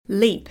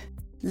LEAP.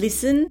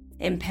 Listen,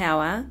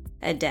 empower,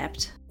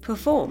 adapt,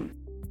 perform.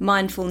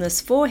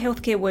 Mindfulness for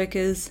healthcare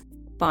workers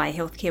by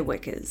healthcare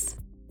workers.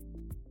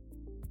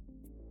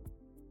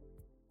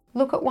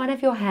 Look at one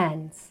of your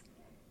hands.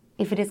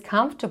 If it is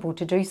comfortable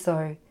to do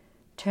so,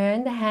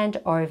 turn the hand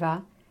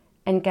over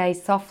and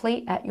gaze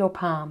softly at your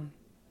palm.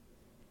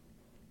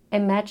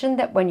 Imagine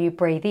that when you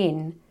breathe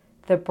in,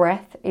 the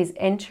breath is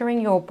entering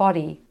your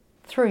body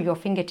through your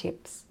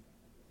fingertips.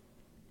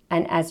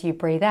 And as you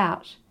breathe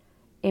out,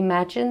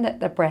 imagine that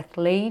the breath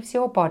leaves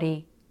your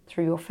body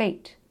through your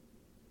feet.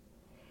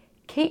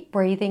 Keep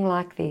breathing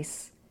like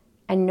this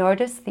and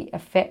notice the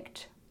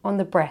effect on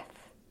the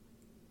breath.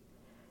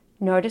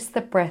 Notice the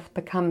breath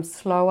become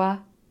slower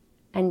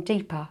and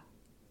deeper.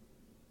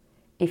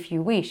 If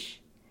you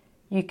wish,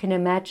 you can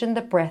imagine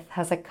the breath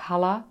has a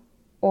colour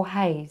or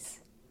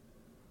haze,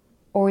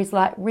 or is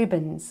like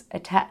ribbons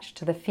attached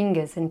to the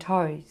fingers and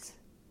toes.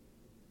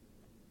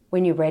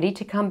 When you're ready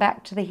to come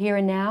back to the here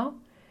and now,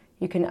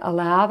 you can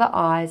allow the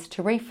eyes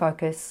to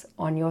refocus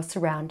on your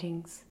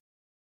surroundings.